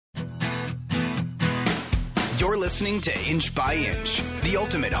You're listening to Inch by Inch, the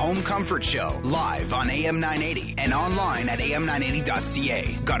ultimate home comfort show, live on AM 980 and online at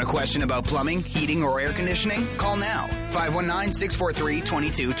am980.ca. Got a question about plumbing, heating, or air conditioning? Call now,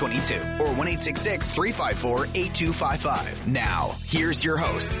 519-643-2222 or 1-866-354-8255. Now, here's your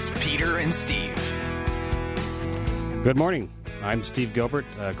hosts, Peter and Steve. Good morning. I'm Steve Gilbert,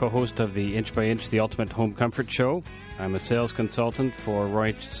 co-host of the Inch by Inch, the ultimate home comfort show. I'm a sales consultant for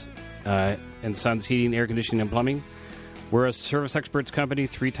Royce and Sons Heating, Air Conditioning, and Plumbing. We're a service experts company,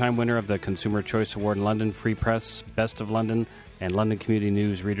 3-time winner of the Consumer Choice Award in London, Free Press, Best of London, and London Community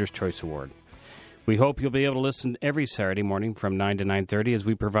News Reader's Choice Award. We hope you'll be able to listen every Saturday morning from 9 to 9:30 as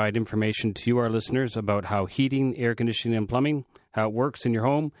we provide information to you, our listeners, about how heating, air conditioning, and plumbing, how it works in your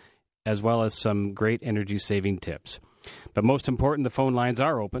home, as well as some great energy-saving tips. But most important, the phone lines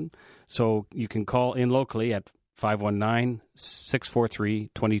are open, so you can call in locally at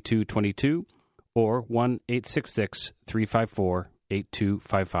 519-643-2222 or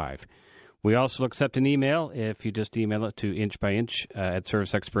 1-866-354-8255. We also accept an email if you just email it to inchbyinch at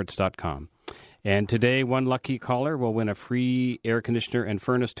serviceexperts.com. And today, one lucky caller will win a free air conditioner and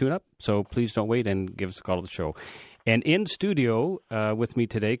furnace tune-up, so please don't wait and give us a call to the show. And in studio with me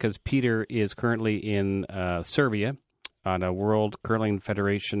today, because Peter is currently in Serbia on a World Curling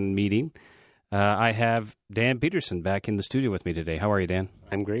Federation meeting, I have Dan Peterson back in the studio with me today. How are you, Dan?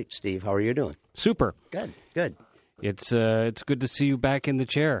 I'm great, Steve. How are you doing? Super. Good. It's good to see you back in the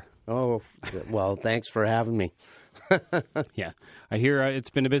chair. Oh, well, thanks for having me. Yeah. I hear it's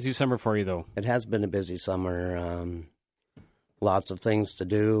been a busy summer for you, though. It has been a busy summer. Lots of things to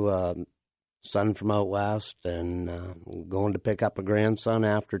do. Son from out west and going to pick up a grandson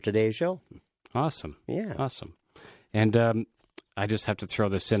after today's show. Awesome. Yeah. Awesome. And I just have to throw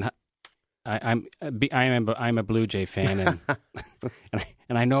this in. I'm a Blue Jay fan, and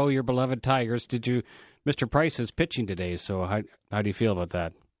and I know your beloved Tigers. Mr. Price is pitching today, so how do you feel about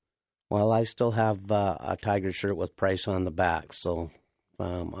that? Well, I still have a Tiger shirt with Price on the back, so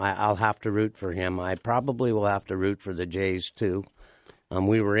I'll have to root for him. I probably will have to root for the Jays too.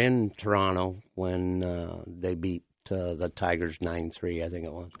 We were in Toronto when they beat the Tigers 9-3, I think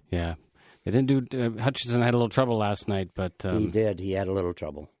it was. Yeah. They didn't do. Hutchinson had a little trouble last night, but he did. He had a little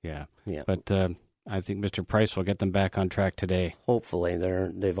trouble. Yeah. But I think Mr. Price will get them back on track today. Hopefully,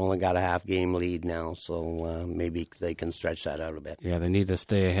 they've only got a half-game lead now, so maybe they can stretch that out a bit. Yeah, they need to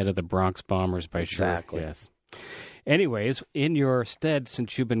stay ahead of the Bronx Bombers by exactly. Sure. Yes. Anyways, in your stead,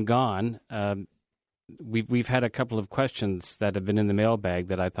 since you've been gone, we've had a couple of questions that have been in the mailbag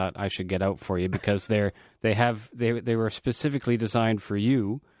that I thought I should get out for you because they were specifically designed for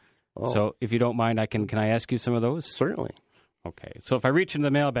you. Oh. So if you don't mind, can I ask you some of those? Certainly. Okay. So if I reach into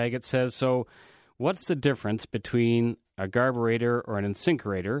the mailbag, it says, so what's the difference between a garburator or an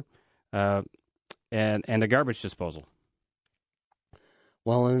incinerator and a garbage disposal?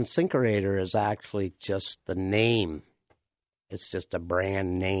 Well, an incinerator is actually just the name. It's just a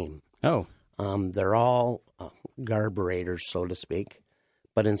brand name. Oh. They're all garburators, so to speak,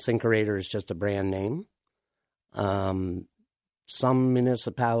 but incinerator is just a brand name. Some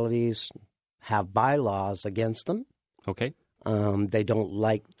municipalities have bylaws against them. Okay. They don't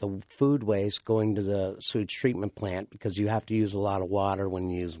like the food waste going to the sewage treatment plant because you have to use a lot of water when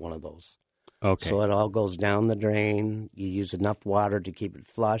you use one of those. Okay. So it all goes down the drain. You use enough water to keep it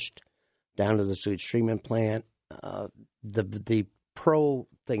flushed down to the sewage treatment plant. The pro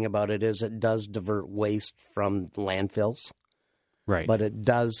thing about it is it does divert waste from landfills. Right. But it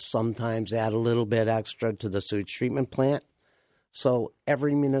does sometimes add a little bit extra to the sewage treatment plant. So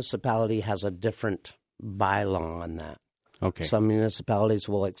every municipality has a different bylaw on that. Okay. Some municipalities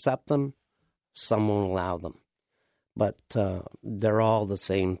will accept them, some won't allow them. But they're all the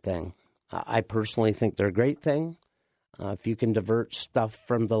same thing. I personally think they're a great thing. If you can divert stuff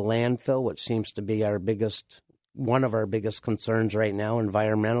from the landfill, which seems to be one of our biggest concerns right now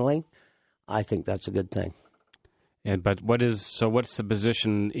environmentally, I think that's a good thing. But what's the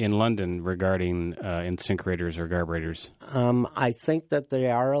position in London regarding incinerators or garburators? I think that they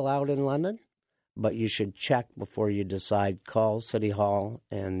are allowed in London, but you should check before you decide. Call City Hall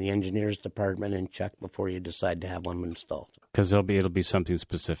and the engineers department and check before you decide to have one installed. Because it'll be something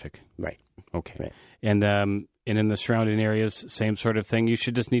specific. Right. Okay. Right. And in the surrounding areas, same sort of thing. You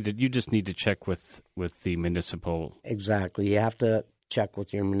just need to check with the municipal. Exactly. You have to check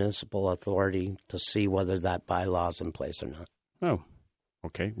with your municipal authority to see whether that bylaw is in place or not. Oh,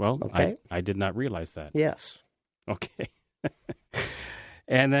 okay. Well, okay. I did not realize that. Yes. Okay.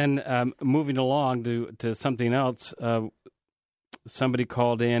 And then moving along to something else, somebody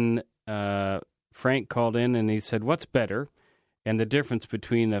called in, Frank called in, and he said, what's better, and the difference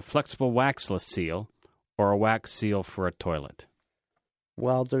between a flexible waxless seal or a wax seal for a toilet?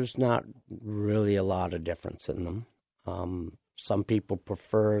 Well, there's not really a lot of difference in them. Some people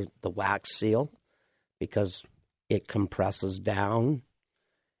prefer the wax seal because it compresses down.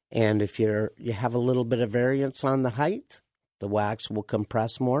 And if you have a little bit of variance on the height, the wax will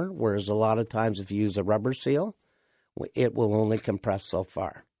compress more, whereas a lot of times if you use a rubber seal, it will only compress so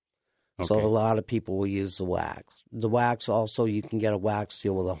far. Okay. So a lot of people will use the wax. The wax also, you can get a wax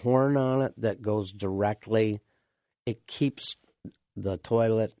seal with a horn on it that goes directly. It keeps the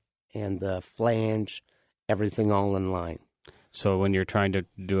toilet and the flange, everything all in line. So when you're trying to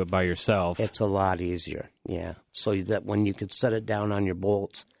do it by yourself, it's a lot easier, yeah. So that when you could set it down on your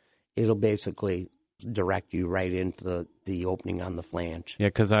bolts, it'll basically direct you right into the opening on the flange. Yeah,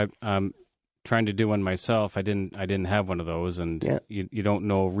 because I'm trying to do one myself. I didn't have one of those, and you don't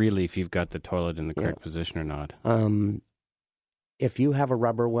know really if you've got the toilet in the correct position or not. If you have a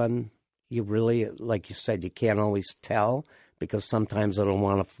rubber one, you really, like you said, you can't always tell because sometimes it'll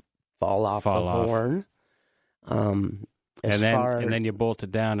want to fall off the horn. And then you bolt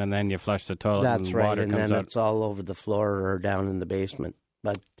it down, and then you flush the toilet. That's and right, water and comes then out. it's all over the floor or down in the basement.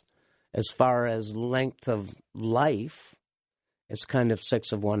 But as far as length of life, it's kind of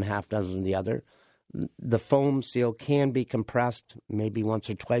 6 of one, half dozen of the other. The foam seal can be compressed maybe once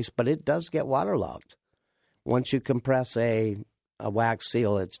or twice, but it does get waterlogged. Once you compress a wax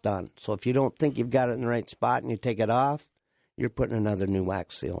seal, it's done. So if you don't think you've got it in the right spot and you take it off, you're putting another new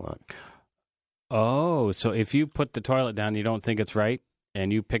wax seal on. Oh, so if you put the toilet down, you don't think it's right,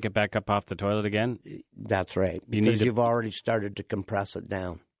 and you pick it back up off the toilet again? That's right, because you've already started to compress it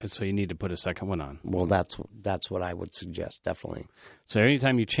down. So you need to put a second one on. Well, that's what I would suggest, definitely. So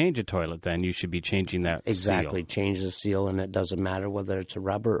anytime you change a toilet, then you should be changing that Exactly, seal. Change the seal, and it doesn't matter whether it's a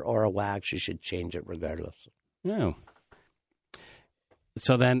rubber or a wax, you should change it regardless. Oh.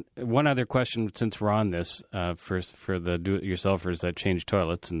 So then, one other question, since we're on this, for the do-it-yourselfers that change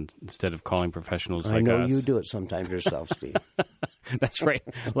toilets, and instead of calling professionals like us. I know you do it sometimes yourself, Steve. That's right.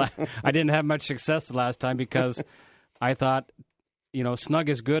 I didn't have much success the last time because I thought, snug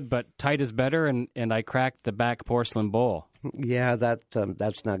is good, but tight is better, and I cracked the back porcelain bowl. Yeah,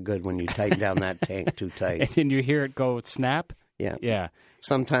 that's not good when you tighten down that tank too tight. And then you hear it go snap. Yeah. Yeah.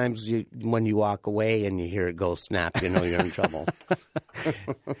 Sometimes when you walk away and you hear it go snap, you know you're in trouble.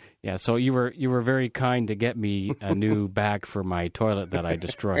 Yeah, so you were very kind to get me a new bag for my toilet that I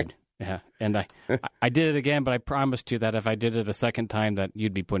destroyed. Yeah, and I did it again, but I promised you that if I did it a second time, that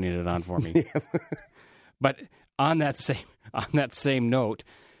you'd be putting it on for me. But on that same note,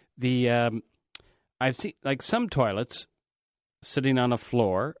 I've seen like some toilets sitting on a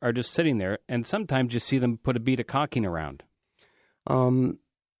floor are just sitting there, and sometimes you see them put a bead of caulking around.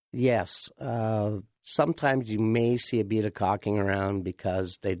 Yes. Sometimes you may see a bead of caulking around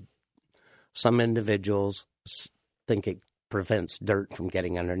because some individuals think it prevents dirt from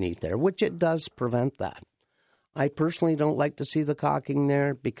getting underneath there, which it does prevent that. I personally don't like to see the caulking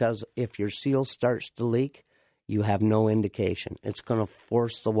there because if your seal starts to leak, you have no indication. It's going to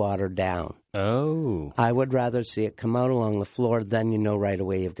force the water down. Oh. I would rather see it come out along the floor, then you know right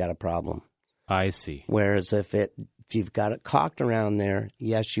away you've got a problem. I see. Whereas if you've got it caulked around there,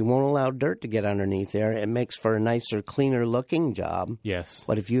 yes, you won't allow dirt to get underneath there. It makes for a nicer, cleaner looking job. Yes.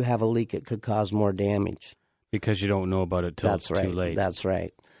 But if you have a leak, it could cause more damage. Because you don't know about it till it's too late. That's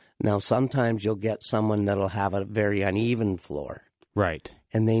right. Now, sometimes you'll get someone that'll have a very uneven floor. Right.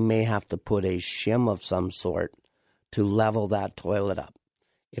 And they may have to put a shim of some sort to level that toilet up.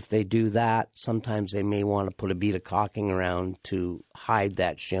 If they do that, sometimes they may want to put a bead of caulking around to hide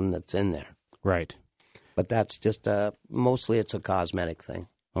that shim that's in there. Right. But that's just mostly it's a cosmetic thing.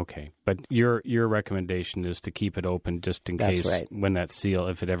 Okay. But your recommendation is to keep it open just in case when that seal,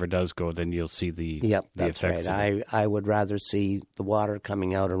 if it ever does go, then you'll see the that's effects right. I would rather see the water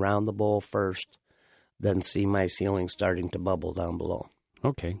coming out around the bowl first than see my ceiling starting to bubble down below.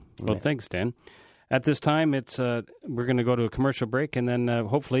 Okay. Well, thanks, Dan. At this time, it's we're going to go to a commercial break, and then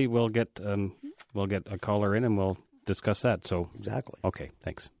hopefully we'll get a caller in and we'll discuss that. So exactly. Okay.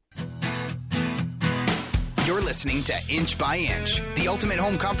 Thanks. You're listening to Inch by Inch, the ultimate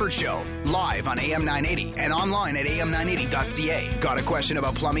home comfort show, live on AM 980 and online at am980.ca. Got a question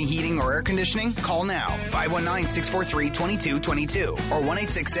about plumbing, heating, or air conditioning? Call now, 519-643-2222 or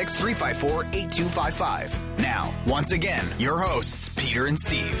 1-866-354-8255. Now, once again, your hosts, Peter and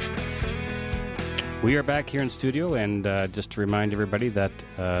Steve. We are back here in studio, and just to remind everybody that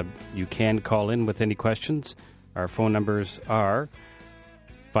you can call in with any questions. Our phone numbers are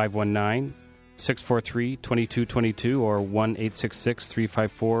 519-643-2222 or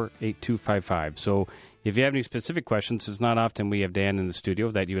 1-866-354-8255. So if you have any specific questions, it's not often we have Dan in the studio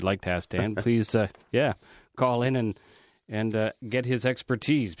that you would like to ask Dan. Please, call in and get his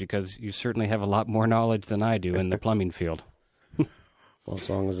expertise, because you certainly have a lot more knowledge than I do in the plumbing field. Well, as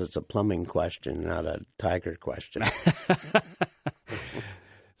long as it's a plumbing question, not a tiger question.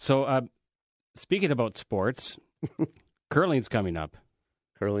 So, speaking about sports, curling's coming up.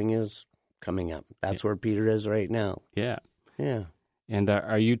 Curling is coming up. That's where Peter is right now. Yeah. Yeah. And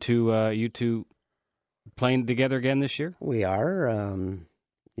are you two playing together again this year? We are.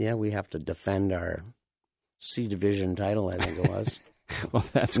 We have to defend our C Division title, I think it was. Well,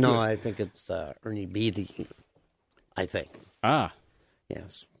 that's No, good. I think it's Ernie Beatty, I think. Ah.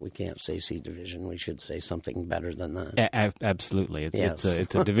 Yes, we can't say C Division. We should say something better than that. Absolutely. Yes.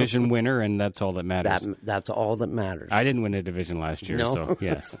 It's a division winner, and that's all that matters. That's all that matters. I didn't win a division last year, No. so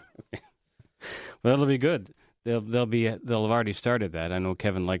yes. Well, it'll be good. They'll have already started that. I know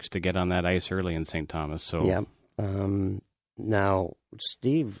Kevin likes to get on that ice early in St. Thomas. So Yeah. Now,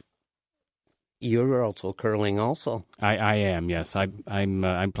 Steve, you're also curling also. I am, yes. I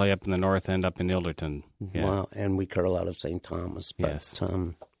play up in the north end, up in Ilderton. Yeah. Wow, and we curl out of St. Thomas. But, Yes.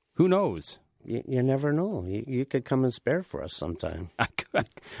 Who knows? You never know. You could come and spare for us sometime.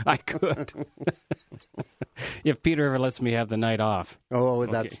 I could. If Peter ever lets me have the night off. Oh,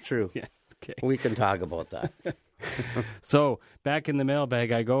 that's true. Yeah. Okay. We can talk about that. So, back in the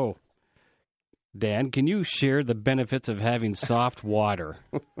mailbag I go. Dan, can you share the benefits of having soft water?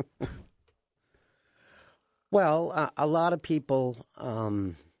 Well, a lot of people,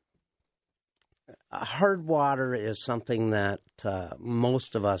 hard water is something that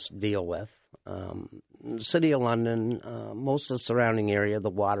most of us deal with. The City of London, most of the surrounding area, the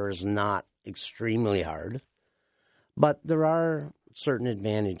water is not extremely hard, but there are certain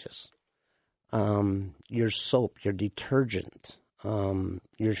advantages. Your soap, your detergent,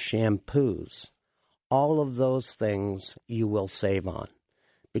 your shampoos, all of those things you will save on,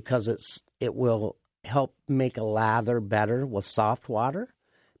 because it will help make a lather better with soft water,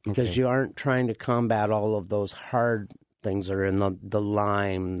 because you aren't trying to combat all of those hard things that are in the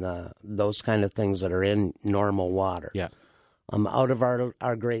lime, those kind of things that are in normal water. Yeah. Out of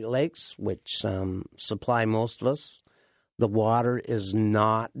our Great Lakes, which supply most of us, the water is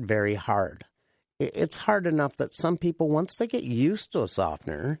not very hard. It's hard enough that some people, once they get used to a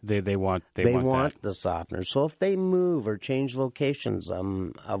softener, They want want that. the softener. So if they move or change locations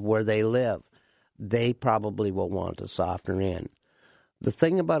of where they live, they probably will want a softener in. The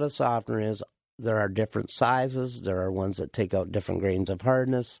thing about a softener is there are different sizes. There are ones that take out different grains of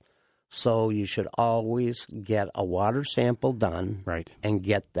hardness. So you should always get a water sample done, Right. and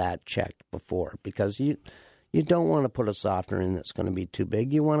get that checked before, because you don't want to put a softener in that's going to be too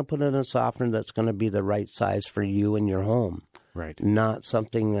big. You want to put in a softener that's going to be the right size for you and your home. Right. Not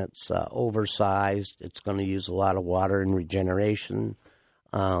something that's oversized. It's going to use a lot of water and regeneration.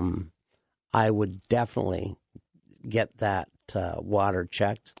 I would definitely get that water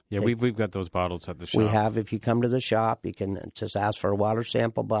checked. Yeah, we've got those bottles at the shop. We have. If you come to the shop, you can just ask for a water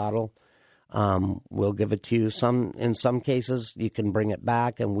sample bottle. We'll give it to you. In some cases, you can bring it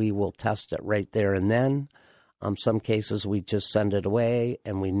back, and we will test it right there and then. Some cases, we just send it away,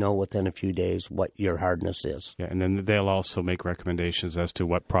 and we know within a few days what your hardness is. Yeah, and then they'll also make recommendations as to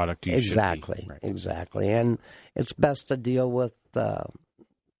what product you should be. Right. Exactly. And it's best to deal with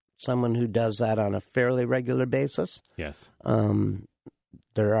someone who does that on a fairly regular basis. Yes.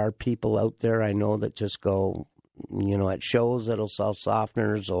 There are people out there I know that just go, at shows that'll sell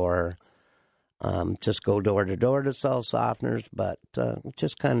softeners, or just go door to door to sell softeners. But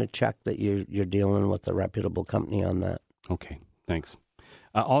just kind of check that you're dealing with a reputable company on that. Okay, thanks.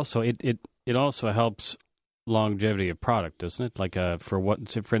 Also, it also helps longevity of product, doesn't it? Like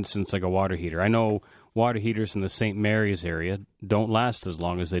for instance, like a water heater. I know water heaters in the St. Mary's area don't last as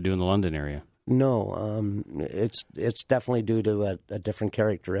long as they do in the London area. No, it's definitely due to a different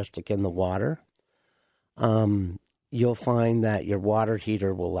characteristic in the water. You'll find that your water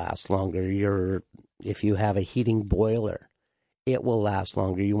heater will last longer. If you have a heating boiler, it will last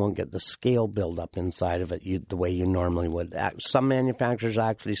longer. You won't get the scale buildup inside of it the way you normally would. Some manufacturers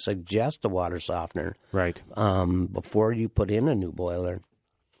actually suggest a water softener, right, before you put in a new boiler.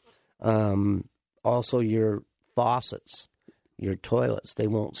 Also, your faucets, your toilets, they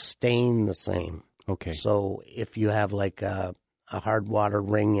won't stain the same. Okay. So if you have like a hard water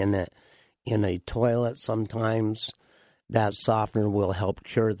ring in a toilet, sometimes that softener will help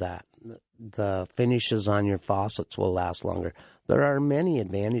cure that. The finishes on your faucets will last longer. There are many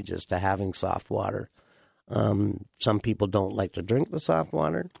advantages to having soft water. Some people don't like to drink the soft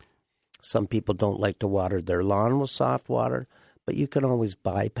water. Some people don't like to water their lawn with soft water. but you can always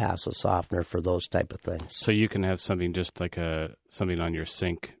bypass a softener for those type of things. So you can have something just like something on your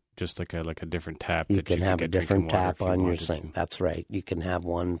sink, just like a different tap. You that can have a different tap on your sink. To. That's right. You can have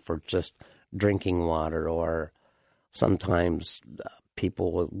one for just drinking water, or sometimes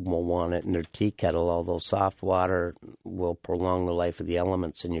people will want it in their tea kettle, although soft water will prolong the life of the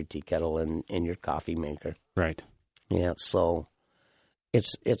elements in your tea kettle and in your coffee maker. Right. Yeah, so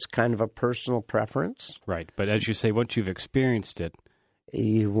it's kind of a personal preference. Right, but as you say, once you've experienced it,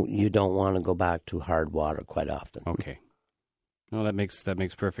 you don't want to go back to hard water quite often. Okay. Well, that makes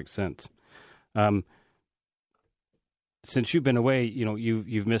perfect sense. Since you've been away,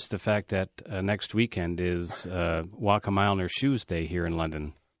 you've missed the fact that next weekend is Walk a Mile in Our Shoes Day here in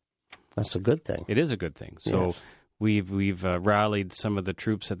London. That's a good thing. It is a good thing. So yes. we've rallied some of the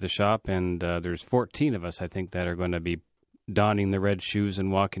troops at the shop, and there's 14 of us, I think, that are going to be donning the red shoes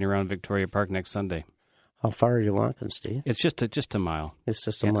and walking around Victoria Park next Sunday. How far are you walking, Steve? It's just a mile. It's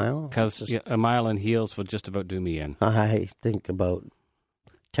just a mile? Because a mile in heels will just about do me in. I think about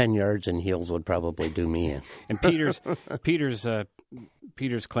 10 yards in heels would probably do me in. And Peter's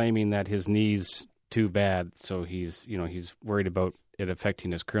claiming that his knee's too bad, so he's worried about it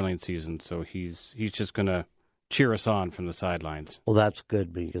affecting his curling season. So he's just going to cheer us on from the sidelines. Well, that's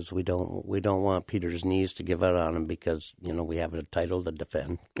good, because we don't want Peter's knees to give out on him, because we have a title to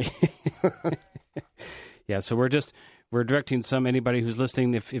defend. Yeah, so we're directing anybody who's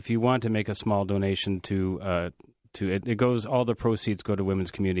listening, if you want to make a small donation to it goes, all the proceeds go to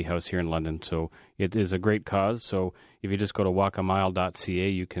Women's Community House here in London. So it is a great cause. So if you just go to walkamile.ca,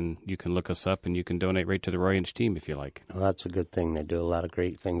 you can look us up, and you can donate right to the Roy Inch team if you like. Well, that's a good thing. They do a lot of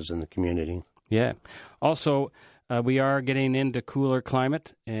great things in the community. Yeah. Also, we are getting into cooler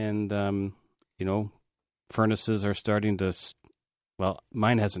climate, and furnaces are starting to. Well,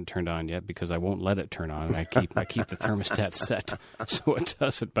 mine hasn't turned on yet because I won't let it turn on. I keep the thermostat set so it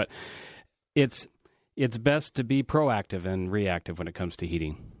doesn't. But it's best to be proactive and reactive when it comes to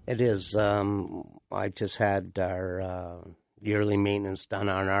heating. It is. I just had our yearly maintenance done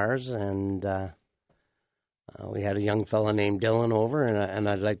on ours, and we had a young fella named Dylan over, and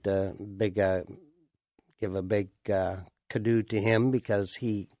I'd like to give a big kudo to him, because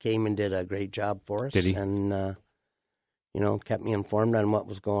he came and did a great job for us. Did he? And kept me informed on what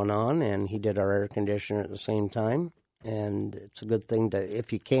was going on, and he did our air conditioner at the same time. And it's a good thing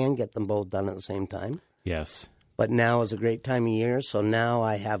if you can, get them both done at the same time. Yes. But now is a great time of year, so now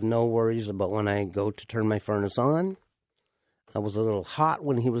I have no worries about when I go to turn my furnace on. I was a little hot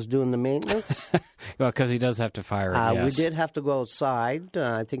when he was doing the maintenance. Well, because he does have to fire it, yes. We did have to go outside.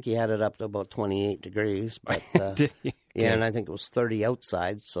 I think he had it up to about 28 degrees. But, did he? Yeah, and I think it was 30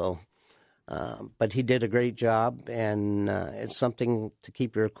 outside, so... but he did a great job, and it's something to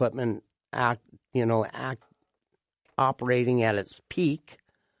keep your equipment operating at its peak.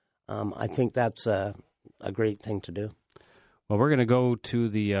 I think that's a great thing to do. Well, we're going to go to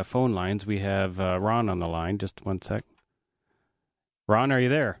the phone lines. We have Ron on the line. Just one sec. Ron, are you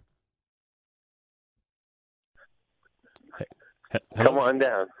there? Hello? Come on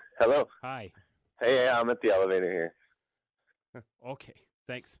down. Hello. Hi. Hey, I'm at the elevator here. Okay,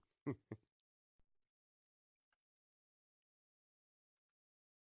 thanks.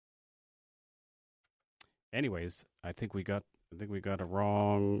 Anyways, I think we got a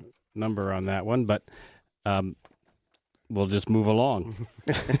wrong number on that one, but we'll just move along.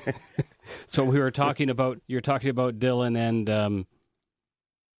 So you're talking about Dylan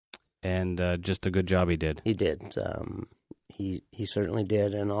and just a good job he did. He did. He certainly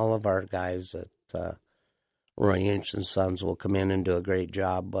did, and all of our guys at Roy Inch and Sons will come in and do a great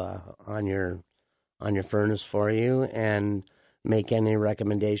job on your furnace for you, and make any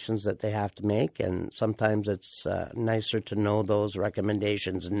recommendations that they have to make. And sometimes it's nicer to know those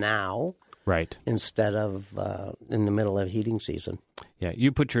recommendations now, right, instead of in the middle of heating season. Yeah,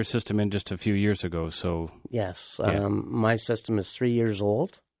 you put your system in just a few years ago, so... Yes, yeah. My system is 3 years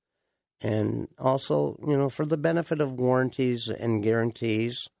old. And also, for the benefit of warranties and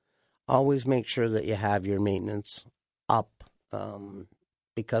guarantees, always make sure that you have your maintenance up,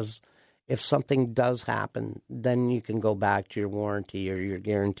 because if something does happen, then you can go back to your warranty or your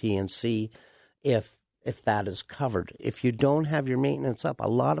guarantee and see if that is covered. If you don't have your maintenance up, a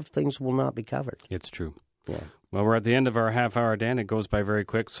lot of things will not be covered. It's true. Yeah. Well, we're at the end of our half hour, Dan. It goes by very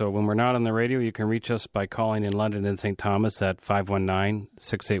quick. So when we're not on the radio, you can reach us by calling in London and St. Thomas at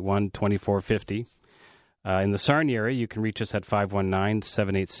 519-681-2450. In the Sarnia area, you can reach us at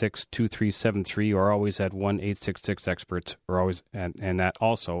 519-786-2373, or always at 1-866-EXPERTS, or always and that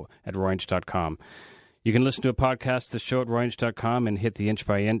also at royinch.com. You can listen to a podcast of the show at royinch.com and hit the inch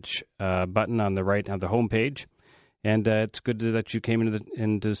by inch button on the right on the homepage. And it's good that you came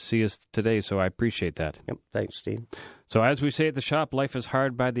in to see us today, so I appreciate that. Yep. Thanks, Steve. So as we say at the shop, life is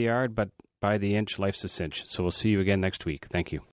hard by the yard, but by the inch, life's a cinch. So we'll see you again next week. Thank you.